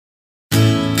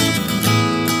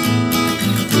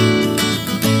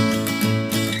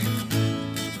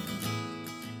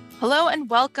and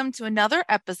welcome to another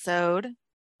episode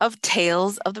of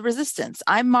Tales of the Resistance.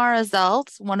 I'm Mara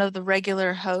Zelt, one of the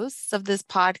regular hosts of this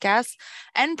podcast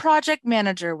and project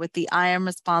manager with the I Am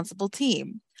Responsible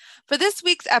team. For this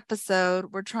week's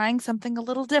episode, we're trying something a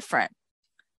little different.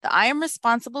 The I Am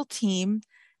Responsible team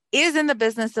is in the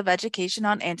business of education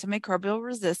on antimicrobial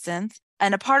resistance,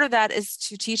 and a part of that is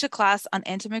to teach a class on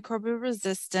antimicrobial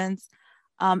resistance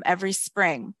every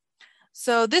spring.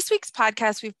 So this week's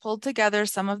podcast, we've pulled together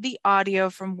some of the audio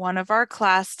from one of our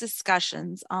class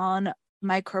discussions on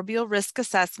microbial risk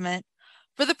assessment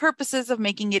for the purposes of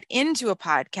making it into a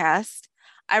podcast.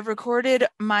 I've recorded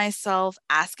myself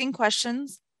asking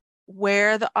questions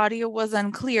where the audio was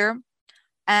unclear,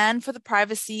 and for the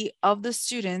privacy of the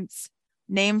students,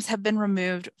 names have been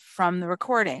removed from the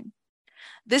recording.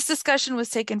 This discussion was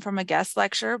taken from a guest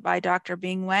lecture by Dr.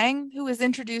 Wang, who was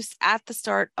introduced at the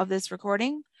start of this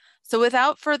recording. So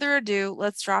without further ado,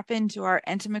 let's drop into our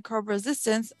antimicrobial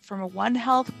resistance from a One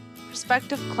Health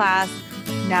perspective class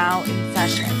now in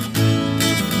session.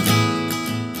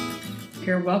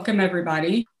 Here, welcome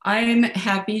everybody. I'm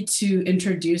happy to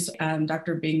introduce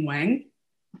Dr. Wang,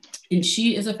 and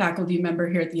she is a faculty member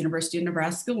here at the University of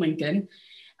Nebraska-Lincoln.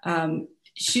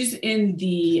 She's in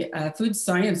the food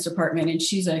science department, and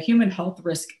she's a human health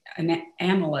risk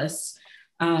analyst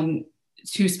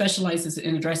who specializes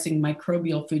in addressing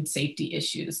microbial food safety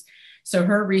issues. So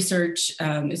her research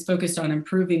is focused on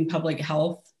improving public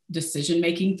health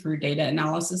decision-making through data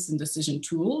analysis and decision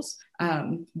tools.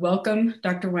 Welcome,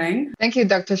 Dr. Wang. Thank you,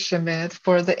 Dr. Schmidt,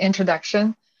 for the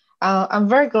introduction. I'm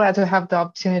very glad to have the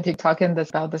opportunity to talk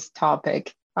about this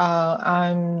topic.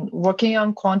 I'm working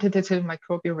on quantitative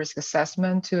microbial risk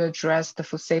assessment to address the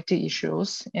food safety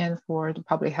issues and for the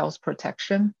public health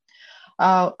protection.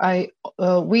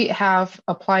 We have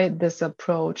applied this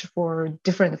approach for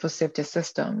different food safety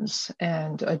systems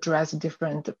and address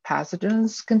different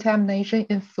pathogens contamination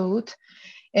in food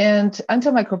and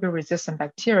antimicrobial resistant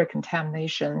bacteria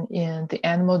contamination in the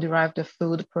animal-derived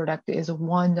food product is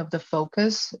one of the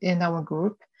focus in our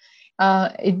group.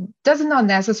 It does not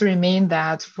necessarily mean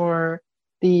that for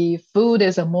the food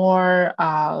is a more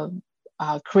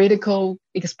critical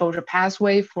exposure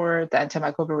pathway for the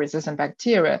antimicrobial resistant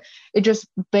bacteria. It's just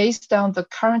based on the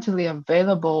currently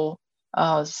available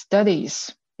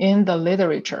studies in the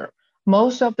literature.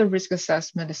 Most of the risk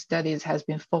assessment studies has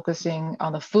been focusing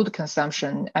on the food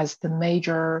consumption as the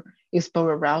major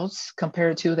exposure routes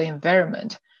compared to the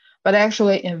environment. But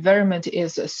actually, environment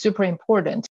is super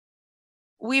important.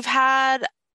 We've had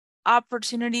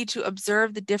opportunity to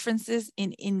observe the differences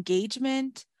in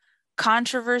engagement,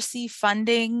 controversy,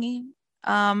 funding,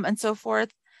 and so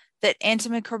forth that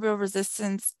antimicrobial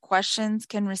resistance questions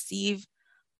can receive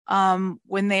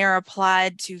when they are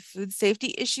applied to food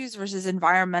safety issues versus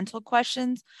environmental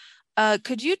questions.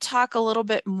 Could you talk a little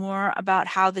bit more about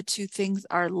how the two things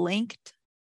are linked?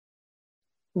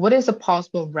 What is the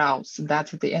possible routes that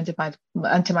the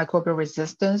antimicrobial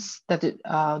resistance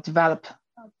that develop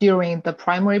during the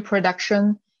primary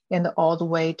production and all the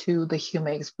way to the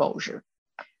human exposure?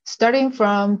 Starting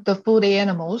from the food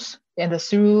animals and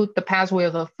through the pathway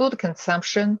of the food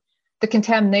consumption, the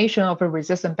contamination of a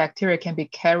resistant bacteria can be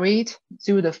carried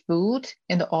through the food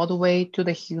and all the way to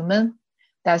the human.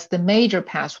 That's the major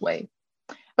pathway.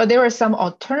 But there are some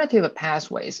alternative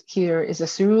pathways. Here is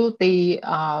through the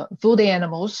food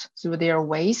animals, through their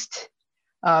waste,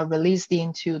 released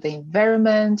into the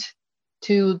environment,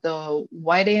 to the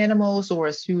wild animals,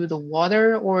 or through the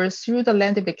water, or through the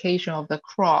landification of the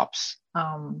crops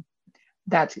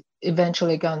that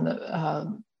eventually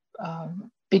gonna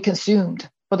be consumed,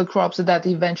 for the crops that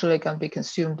eventually gonna be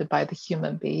consumed by the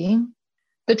human being.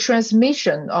 The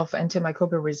transmission of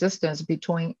antimicrobial resistance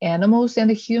between animals and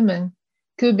the human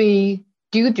could be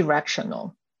dual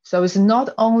directional. So it's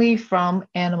not only from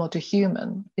animal to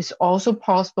human, it's also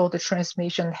possible the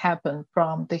transmission happen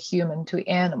from the human to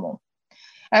animal.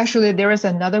 Actually, there is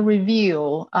another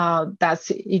review that's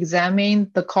examining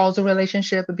the causal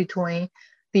relationship between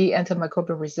the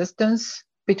antimicrobial resistance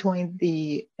between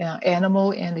the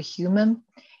animal and the human.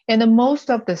 And most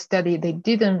of the study, they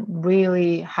didn't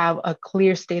really have a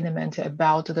clear statement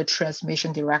about the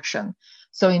transmission direction.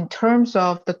 So in terms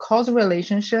of the causal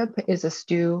relationship, is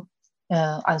still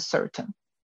uncertain.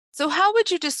 So how would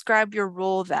you describe your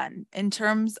role then in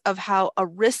terms of how a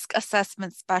risk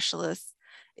assessment specialist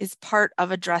is part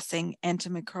of addressing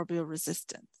antimicrobial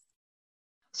resistance?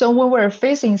 So when we're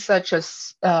facing such a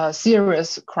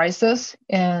serious crisis,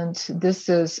 and this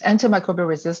is antimicrobial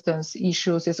resistance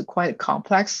issues is quite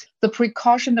complex, the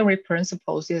precautionary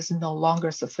principles is no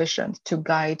longer sufficient to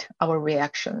guide our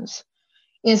reactions.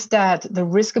 Instead, the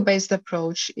risk-based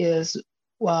approach is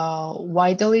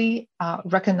widely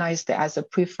recognized as a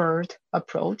preferred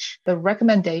approach. The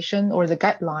recommendation or the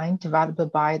guideline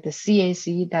developed by the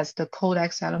CAC, that's the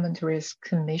Codex Alimentarius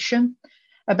Commission,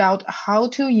 about how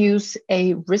to use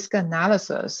a risk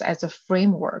analysis as a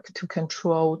framework to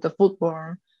control the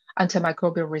foodborne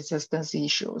antimicrobial resistance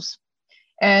issues.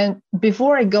 And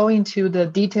before I go into the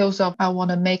details I want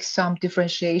to make some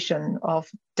differentiation of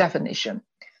definition.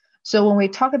 So when we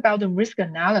talk about the risk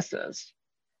analysis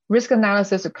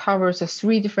covers the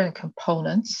three different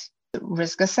components.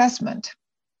 Risk assessment,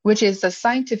 which is the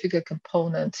scientific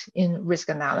component in risk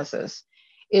analysis,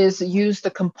 is use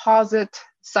the composite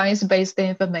science-based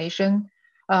information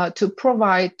to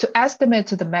estimate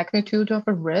the magnitude of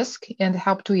a risk and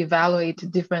help to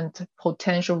evaluate different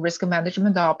potential risk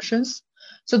management options.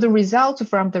 So the results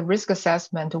from the risk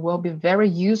assessment will be very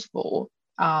useful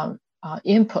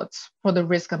inputs for the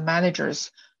risk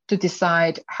managers to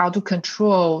decide how to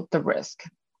control the risk.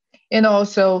 And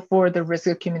also for the risk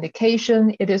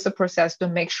communication, it is a process to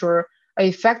make sure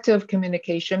effective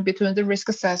communication between the risk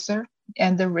assessor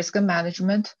and the risk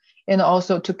management, and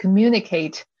also to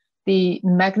communicate the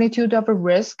magnitude of a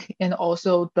risk and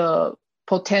also the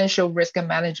potential risk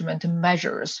management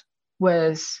measures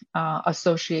with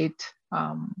associated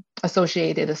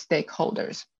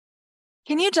stakeholders.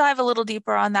 Can you dive a little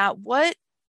deeper on that? What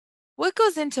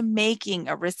goes into making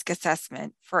a risk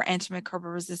assessment for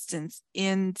antimicrobial resistance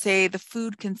in, say, the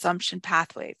food consumption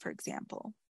pathway, for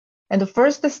example? And the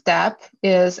first step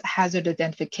is hazard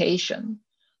identification.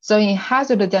 So in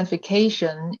hazard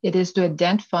identification, it is to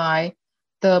identify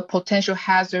the potential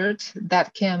hazards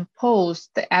that can pose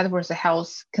the adverse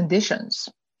health conditions.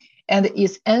 And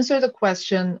it's answer the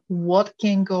question, what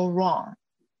can go wrong?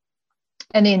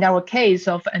 And in our case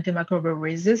of antimicrobial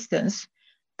resistance,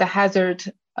 the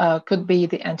hazard could be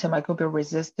the antimicrobial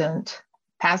resistant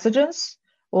pathogens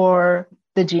or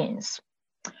the genes.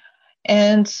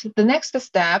 And the next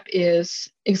step is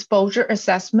exposure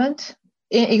assessment.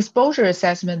 In exposure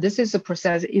assessment, this is a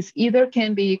process, it either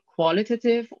can be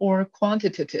qualitative or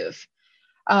quantitative.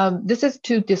 This is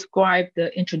to describe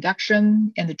the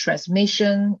introduction and the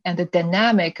transmission and the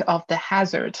dynamic of the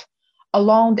hazard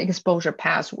along the exposure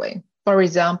pathway. For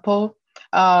example,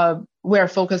 we are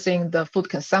focusing the food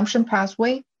consumption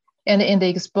pathway, and in the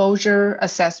exposure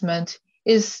assessment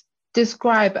is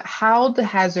describe how the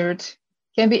hazard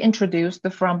can be introduced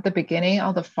from the beginning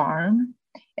of the farm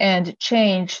and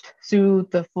changed through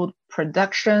the food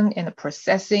production and the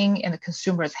processing and the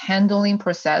consumer's handling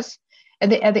process.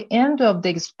 And at the end of the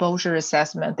exposure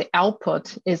assessment, the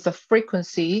output is the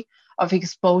frequency of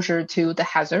exposure to the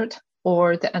hazard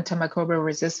or the antimicrobial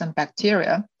resistant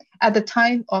bacteria at the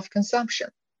time of consumption.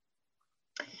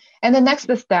 And the next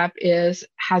step is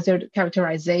hazard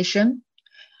characterization.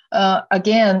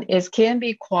 Again, it can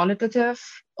be qualitative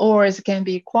or it can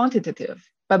be quantitative,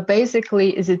 but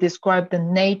basically it describes the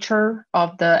nature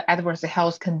of the adverse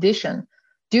health condition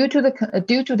due to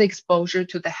the exposure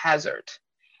to the hazard.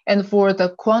 And for the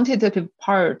quantitative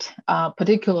part,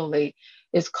 particularly,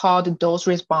 is called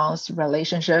dose-response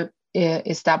relationship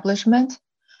establishment.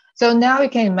 So now you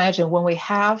can imagine when we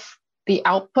have the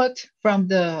output from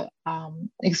the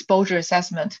exposure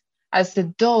assessment as the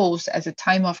dose as a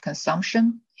time of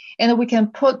consumption, and we can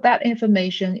put that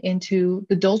information into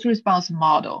the dose response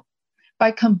model by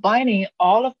combining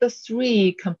all of the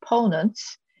three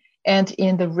components. And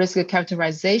in the risk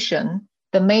characterization,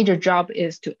 the major job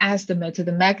is to estimate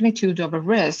the magnitude of a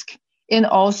risk. And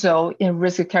also in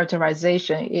risk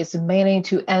characterization is mainly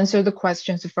to answer the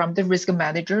questions from the risk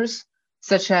managers,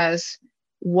 such as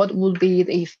what would be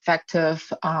the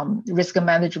effective risk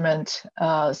management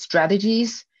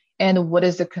strategies, and what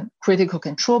is the critical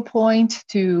control point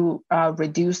to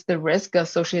reduce the risk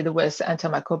associated with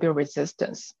antimicrobial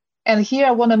resistance. And here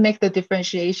I want to make the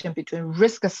differentiation between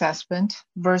risk assessment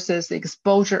versus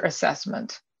exposure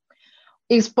assessment.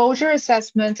 Exposure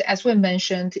assessment, as we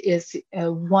mentioned, is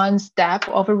one step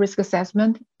of a risk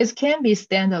assessment. It can be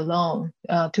standalone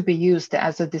to be used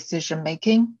as a decision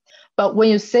making. But when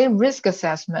you say risk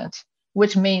assessment,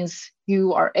 which means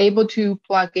you are able to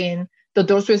plug in the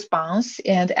dose response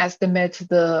and estimate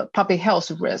the public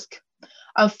health risk.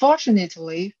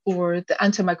 Unfortunately, for the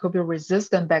antimicrobial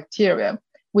resistant bacteria,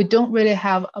 we don't really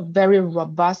have a very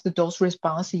robust dose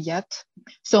response yet.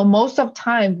 So most of the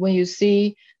time when you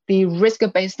see the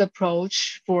risk-based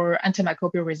approach for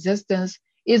antimicrobial resistance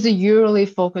is usually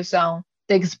focused on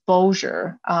the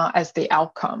exposure as the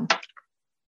outcome.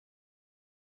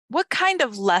 What kind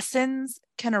of lessons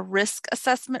can a risk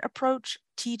assessment approach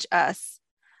teach us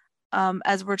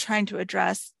as we're trying to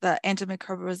address the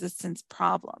antimicrobial resistance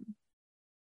problem?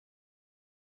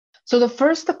 So the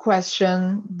first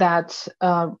question that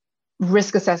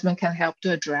risk assessment can help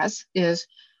to address is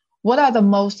what are the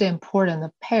most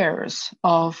important pairs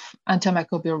of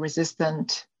antimicrobial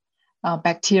resistant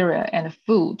bacteria and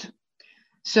food?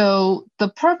 So the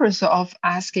purpose of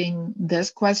asking this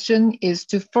question is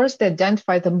to first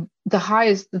identify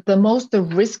the most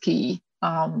risky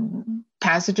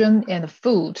pathogen in the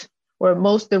food, or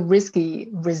most risky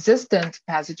resistant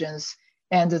pathogens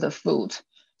in the food.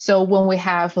 So when we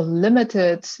have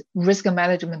limited risk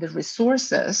management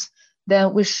resources,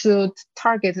 then we should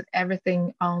target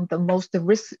everything on the most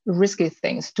risky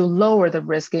things to lower the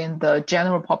risk in the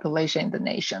general population in the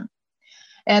nation.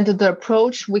 And the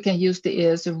approach we can use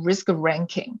is risk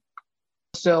ranking.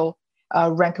 So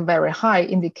rank very high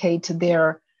indicate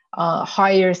their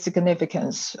higher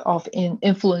significance of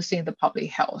influencing the public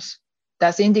health.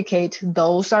 That indicate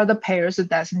those are the pairs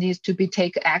that needs to be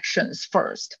take actions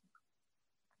first.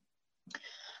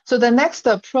 So the next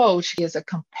approach is a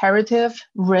comparative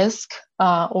risk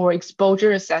or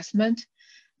exposure assessment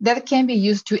that can be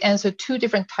used to answer two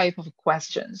different types of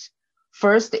questions.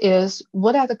 First is,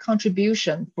 what are the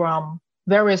contributions from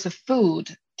various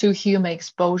food to human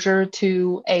exposure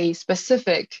to a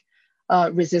specific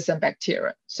resistant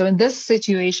bacteria? So in this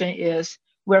situation is,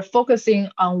 we're focusing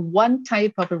on one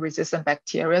type of resistant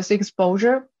bacteria's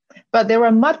exposure, but there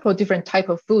are multiple different types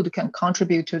of food can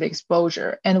contribute to the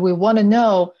exposure. And we want to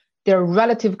know their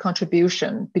relative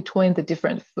contribution between the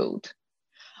different food.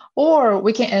 Or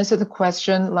we can answer the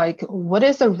question like, what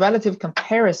is the relative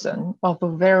comparison of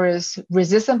various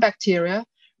resistant bacteria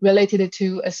related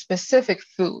to a specific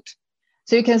food?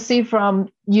 So you can see from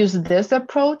use this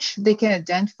approach, they can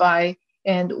identify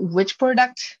and which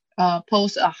product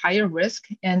pose a higher risk,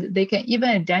 and they can even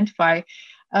identify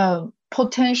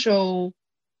potential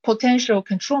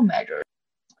control measures.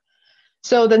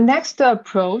 So the next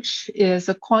approach is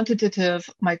a quantitative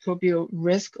microbial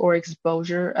risk or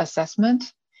exposure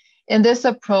assessment. In this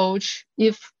approach,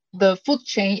 if the food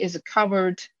chain is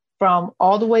covered from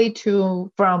all the way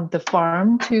from the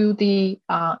farm to the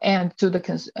end to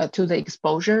the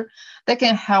exposure, that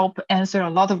can help answer a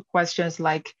lot of questions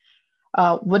like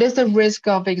what is the risk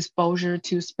of exposure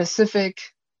to specific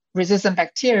resistant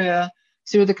bacteria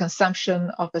through the consumption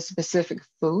of a specific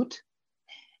food?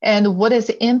 And what is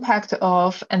the impact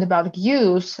of antibiotic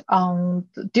use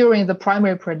during the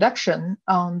primary production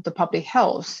on the public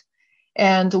health?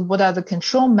 And what are the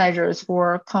control measures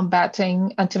for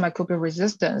combating antimicrobial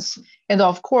resistance? And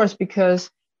of course, because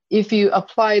if you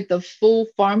apply the full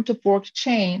farm to fork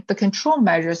chain, the control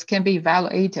measures can be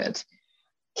evaluated,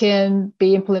 can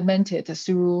be implemented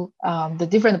through the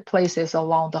different places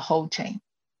along the whole chain.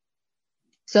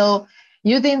 So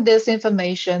using this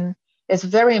information, it's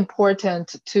very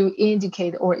important to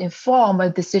indicate or inform a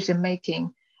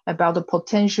decision-making about the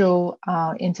potential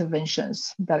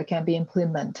interventions that can be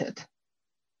implemented.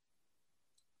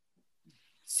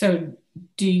 So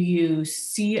do you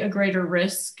see a greater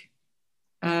risk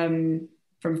from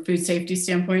food safety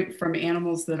standpoint from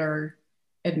animals that are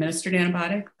administered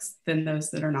antibiotics than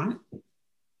those that are not?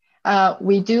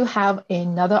 We do have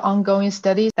another ongoing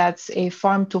study that's a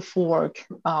farm to fork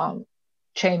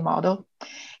chain model.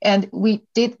 And we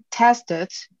did test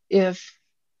it if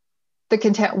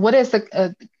what is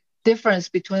the difference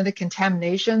between the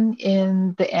contamination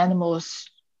in the animals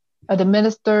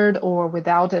administered or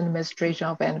without administration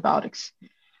of antibiotics.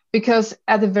 Because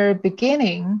at the very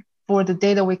beginning, for the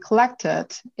data we collected,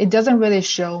 it doesn't really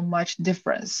show much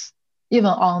difference, even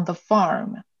on the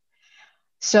farm.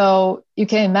 So you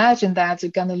can imagine that's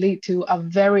going to lead to a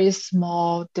very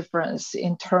small difference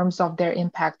in terms of their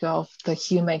impact of the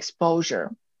human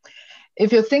exposure.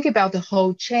 If you think about the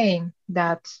whole chain,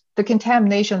 that the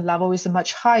contamination level is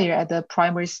much higher at the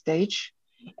primary stage.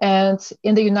 And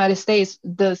in the United States,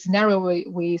 the scenario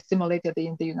we simulated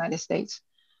in the United States.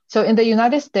 So in the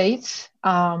United States,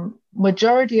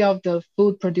 majority of the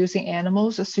food producing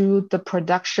animals through the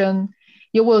production,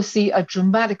 you will see a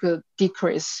dramatic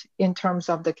decrease in terms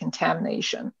of the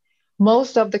contamination.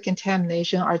 Most of the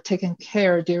contamination are taken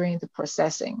care during the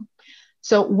processing.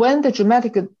 So when the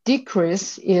dramatic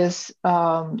decrease is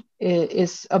observed,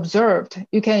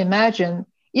 you can imagine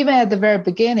even at the very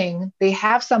beginning, they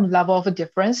have some level of a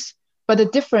difference, but the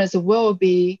difference will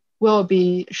be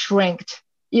shrinked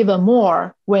even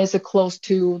more when it's close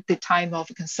to the time of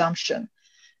consumption.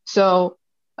 So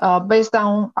based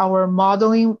on our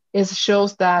modeling, it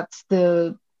shows that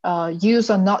the use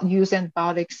or not use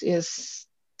antibiotics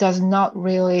does not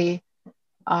really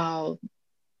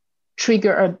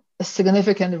trigger a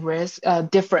significant risk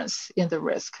difference in the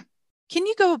risk. Can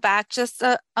you go back just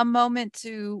a moment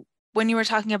to when you were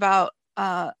talking about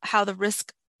how the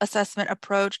risk assessment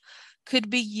approach could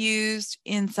be used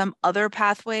in some other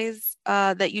pathways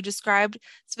that you described,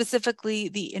 specifically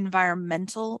the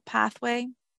environmental pathway?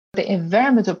 The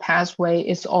environmental pathway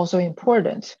is also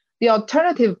important. The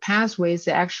alternative pathways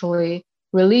actually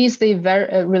release the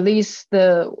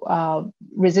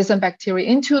resistant bacteria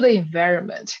into the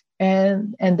environment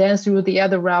and then through the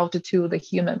other route to the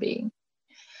human being.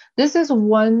 This is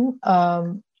one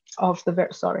of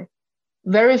the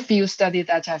very few studies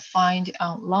that I find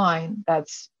online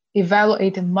that's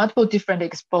evaluating multiple different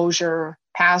exposure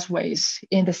pathways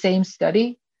in the same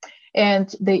study.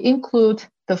 And they include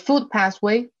the food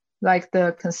pathway, like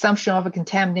the consumption of a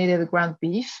contaminated ground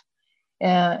beef,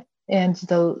 and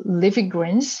the leafy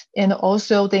greens, and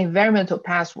also the environmental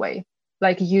pathway,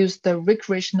 like use the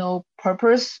recreational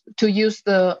purpose to use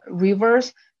the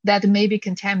rivers that may be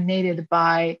contaminated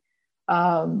by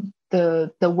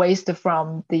the waste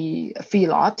from the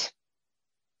feedlot.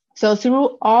 So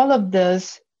through all of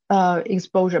these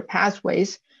exposure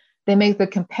pathways, they make the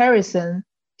comparison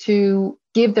to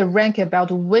give the rank about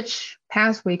which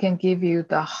pathway can give you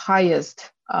the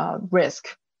highest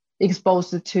risk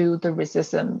exposed to the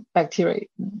resistant bacteria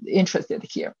interested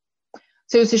here.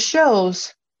 So it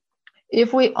shows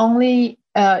if we only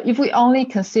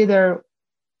consider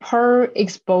per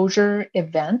exposure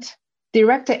event,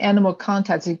 direct animal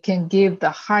contact can give the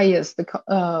highest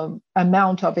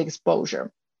amount of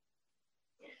exposure.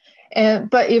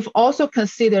 But if also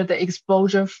consider the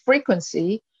exposure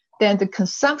frequency, then the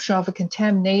consumption of a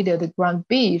contaminated ground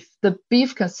beef, the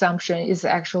beef consumption is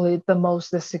actually the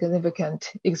most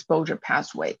significant exposure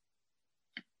pathway.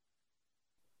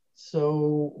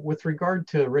 So with regard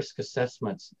to risk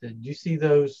assessments, did you see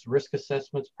those risk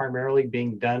assessments primarily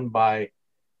being done by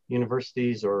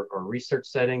universities or research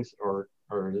settings, or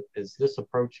is this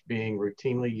approach being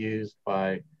routinely used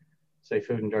by, say,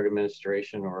 Food and Drug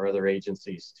Administration or other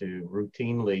agencies to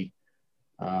routinely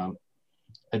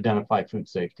identify food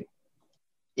safety?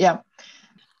 Yeah.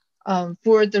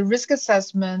 For the risk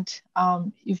assessment,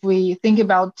 if we think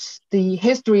about the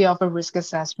history of a risk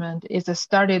assessment, it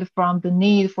started from the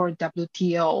need for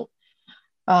WTO.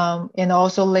 And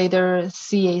also later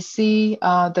CAC,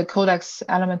 the Codex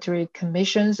Alimentary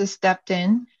Commissions stepped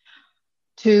in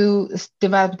to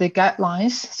develop the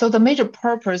guidelines. So the major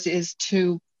purpose is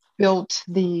to build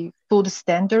the food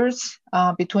standards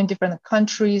between different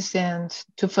countries and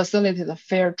to facilitate a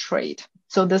fair trade.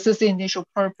 So this is the initial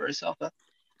purpose of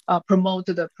promote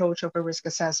the approach of a risk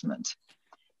assessment.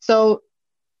 So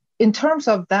in terms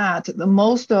of that, the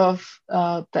most of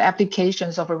the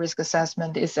applications of a risk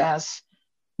assessment is as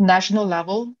national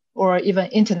level or even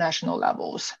international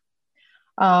levels.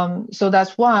 So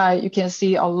that's why you can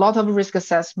see a lot of risk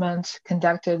assessments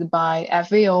conducted by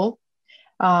FAO,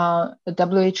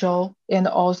 WHO, and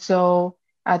also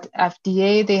at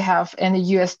FDA, they have, and the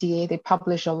USDA, they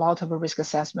publish a lot of risk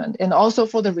assessment. And also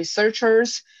for the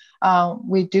researchers,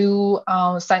 we do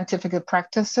scientific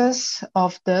practices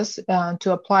of this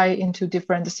to apply into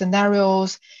different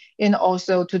scenarios and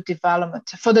also to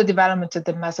for the development of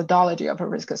the methodology of a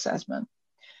risk assessment.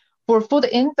 For food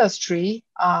industry,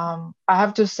 I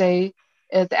have to say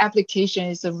the application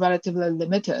is relatively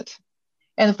limited.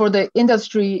 And for the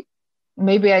industry,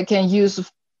 maybe I can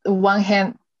use one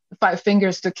hand, 5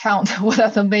 fingers to count what are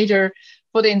the major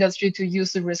food industry to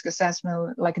use the risk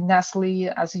assessment, like Nestle,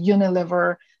 as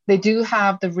Unilever. They do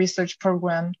have the research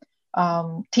program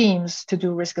teams to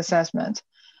do risk assessment.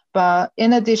 But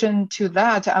in addition to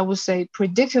that, I would say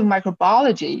predictive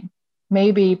microbiology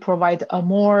maybe provide a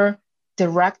more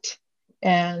direct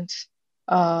and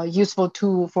useful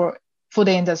tool for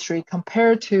the industry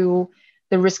compared to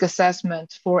the risk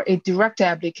assessment for a direct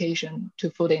application to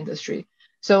food industry.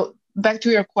 So back to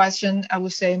your question, I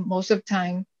would say most of the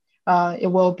time it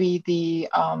will be the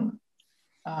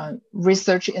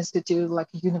research institute like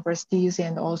universities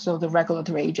and also the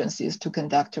regulatory agencies to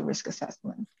conduct a risk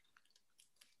assessment.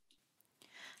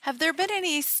 Have there been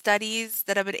any studies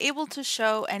that have been able to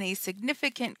show any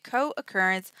significant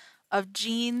co-occurrence of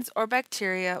genes or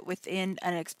bacteria within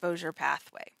an exposure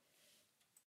pathway?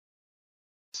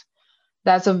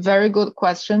 That's a very good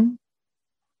question.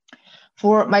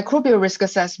 For microbial risk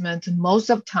assessment,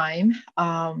 most of the time,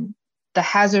 the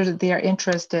hazard they are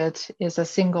interested is a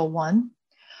single one.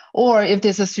 Or if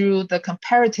this is through the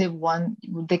comparative one,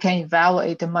 they can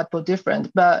evaluate the multiple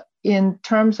different. But in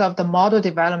terms of the model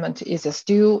development, is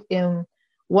still in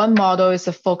one model is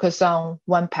a focus on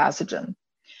one pathogen.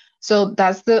 So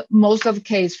that's the most of the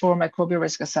case for microbial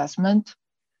risk assessment.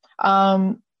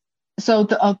 So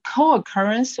the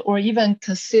co-occurrence or even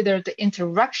consider the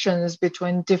interactions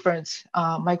between different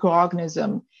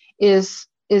microorganisms is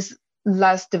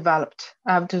less developed.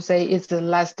 I have to say it's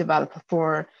less developed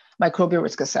for microbial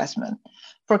risk assessment.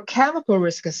 For chemical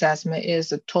risk assessment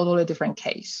is a totally different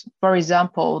case. For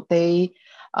example, they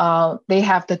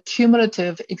have the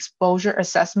cumulative exposure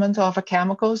assessment of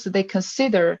chemicals. They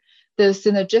consider the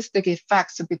synergistic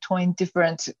effects between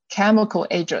different chemical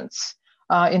agents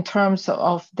in terms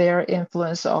of their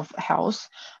influence of health.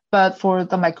 But for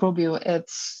the microbial,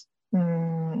 it's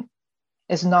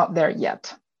not there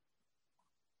yet.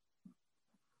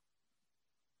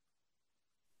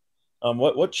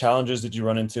 What challenges did you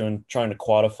run into in trying to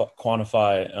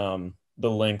quantify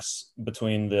the links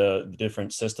between the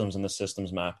different systems in the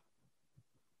systems map?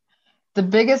 The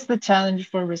biggest challenge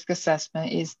for risk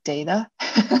assessment is data,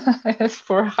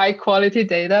 for high quality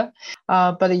data.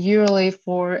 But usually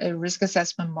for a risk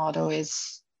assessment model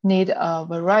is need a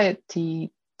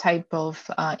variety type of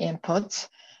inputs.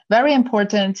 Very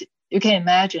important, you can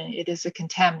imagine it is a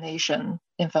contamination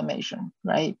information,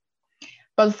 right?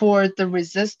 But for the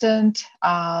resistant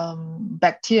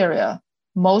bacteria,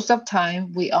 most of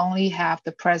time we only have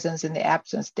the presence and the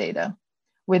absence data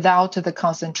without the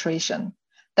concentration.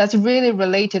 That's really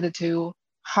related to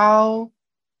how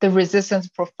the resistance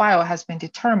profile has been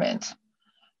determined.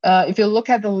 If you look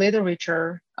at the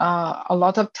literature, a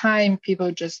lot of time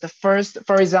people just for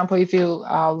example, if you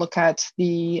look at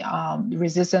the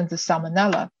resistant to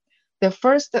salmonella, they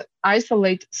first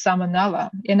isolate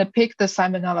salmonella and pick the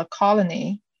salmonella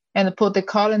colony and put the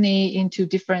colony into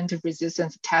different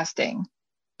resistance testing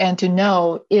and to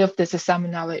know if this is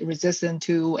salmonella resistant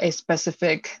to a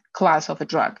specific class of a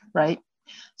drug, right?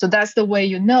 So that's the way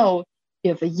you know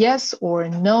if a yes or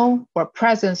no or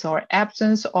presence or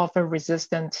absence of a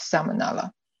resistant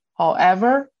salmonella.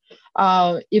 However,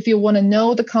 if you want to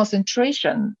know the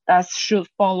concentration, that should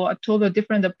follow a totally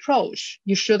different approach.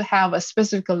 You should have a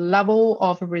specific level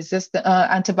of resistant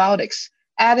antibiotics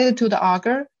added to the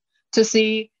agar to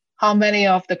see how many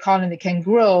of the colony can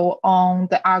grow on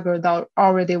the agar that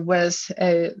already with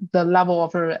the level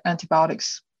of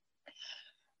antibiotics.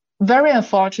 Very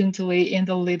unfortunately, in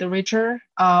the literature,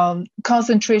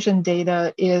 concentration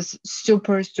data is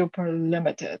super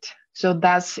limited. So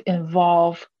that's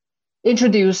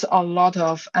introduce a lot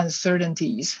of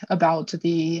uncertainties about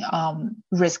the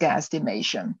risk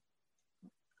estimation.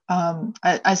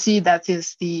 I see that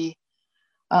is the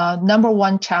number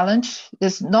one challenge.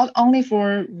 Is not only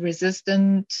for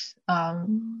resistant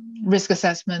risk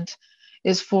assessment,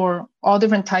 is for all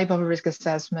different type of risk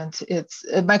assessment. It's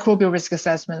a microbial risk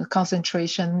assessment.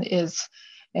 Concentration is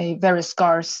a very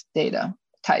scarce data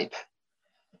type.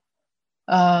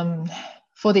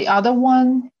 For the other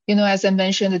one, as I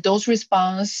mentioned, the dose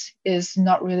response is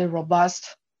not really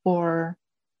robust for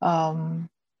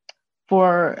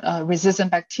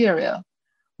resistant bacteria.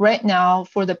 Right now,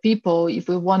 for the people, if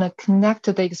we want to connect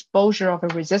the exposure of a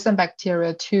resistant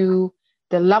bacteria to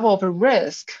the level of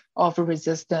risk of a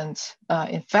resistant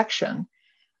infection,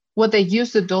 what they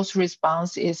use the dose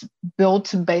response is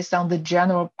built based on the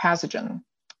general pathogen.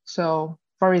 So,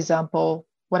 for example,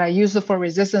 what I use for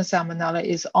resistant salmonella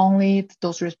is only the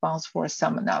dose response for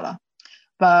salmonella.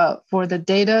 But for the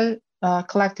data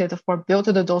collected for built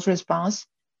the dose response,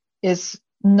 is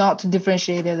not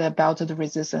differentiated about the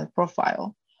resistance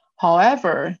profile.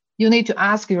 However, you need to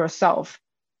ask yourself,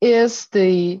 is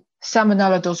the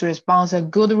salmonella dose response a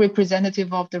good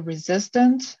representative of the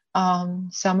resistant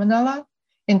salmonella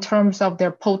in terms of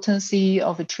their potency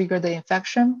of trigger the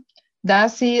infection?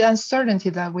 That's the uncertainty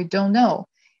that we don't know.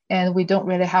 And we don't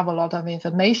really have a lot of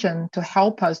information to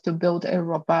help us to build a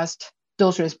robust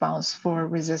dose response for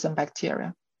resistant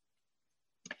bacteria.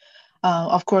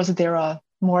 Of course, there are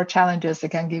more challenges I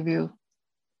can give you.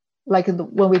 Like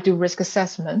when we do risk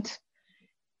assessment,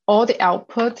 all the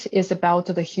output is about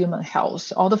the human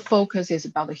health. All the focus is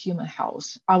about the human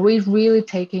health. Are we really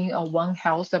taking a One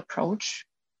Health approach?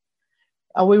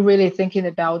 Are we really thinking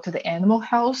about the animal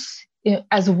health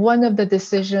as one of the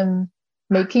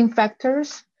decision-making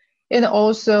factors? And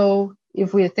also,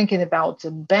 if we're thinking about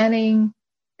banning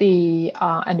the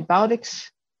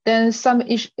antibiotics, then some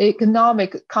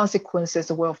economic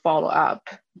consequences will follow up.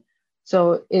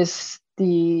 So is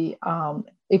the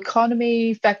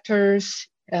economy factors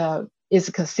is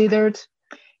considered?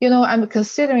 I'm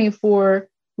considering for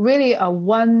really a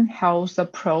One Health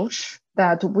approach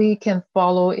that we can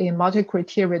follow a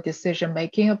multi-criteria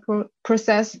decision-making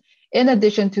process, in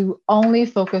addition to only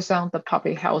focus on the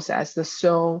public health as the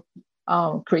sole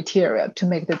criteria to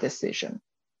make the decision.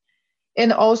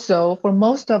 And also, for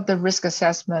most of the risk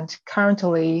assessment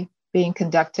currently being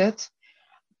conducted,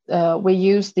 we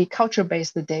use the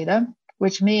culture-based data,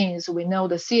 which means we know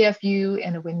the CFU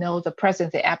and we know the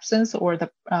presence, the absence, or the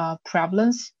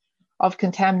prevalence of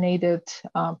contaminated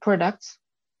products.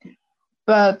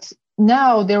 But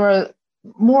now there are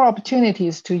more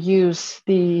opportunities to use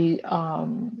the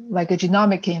like a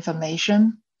genomic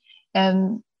information,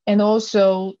 and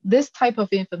also this type of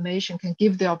information can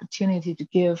give the opportunity to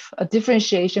give a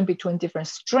differentiation between different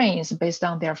strains based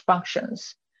on their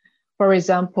functions. For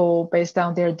example, based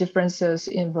on their differences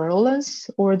in virulence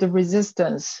or the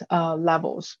resistance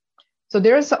levels. So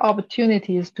there's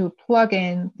opportunities to plug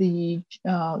in the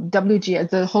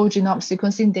the whole genome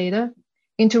sequencing data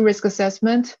into risk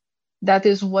assessment. That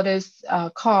is what is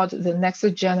called the next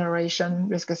generation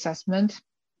risk assessment.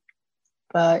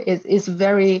 It is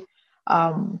very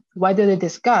widely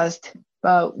discussed,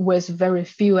 but with very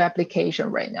few application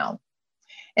right now.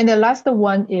 And the last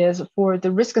one is for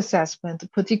the risk assessment,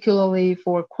 particularly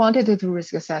for quantitative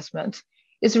risk assessment.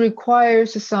 It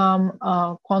requires some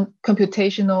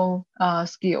computational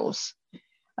skills.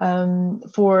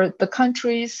 For the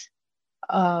countries,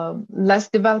 less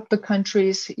developed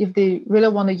countries, if they really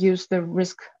want to use the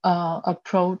risk-based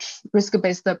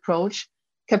approach,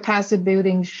 capacity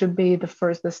building should be the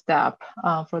first step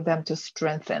for them to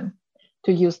strengthen,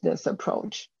 to use this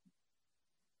approach.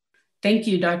 Thank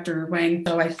you, Dr. Wang.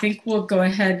 So I think we'll go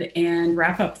ahead and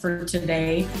wrap up for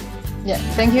today. Yeah,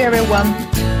 thank you,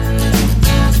 everyone.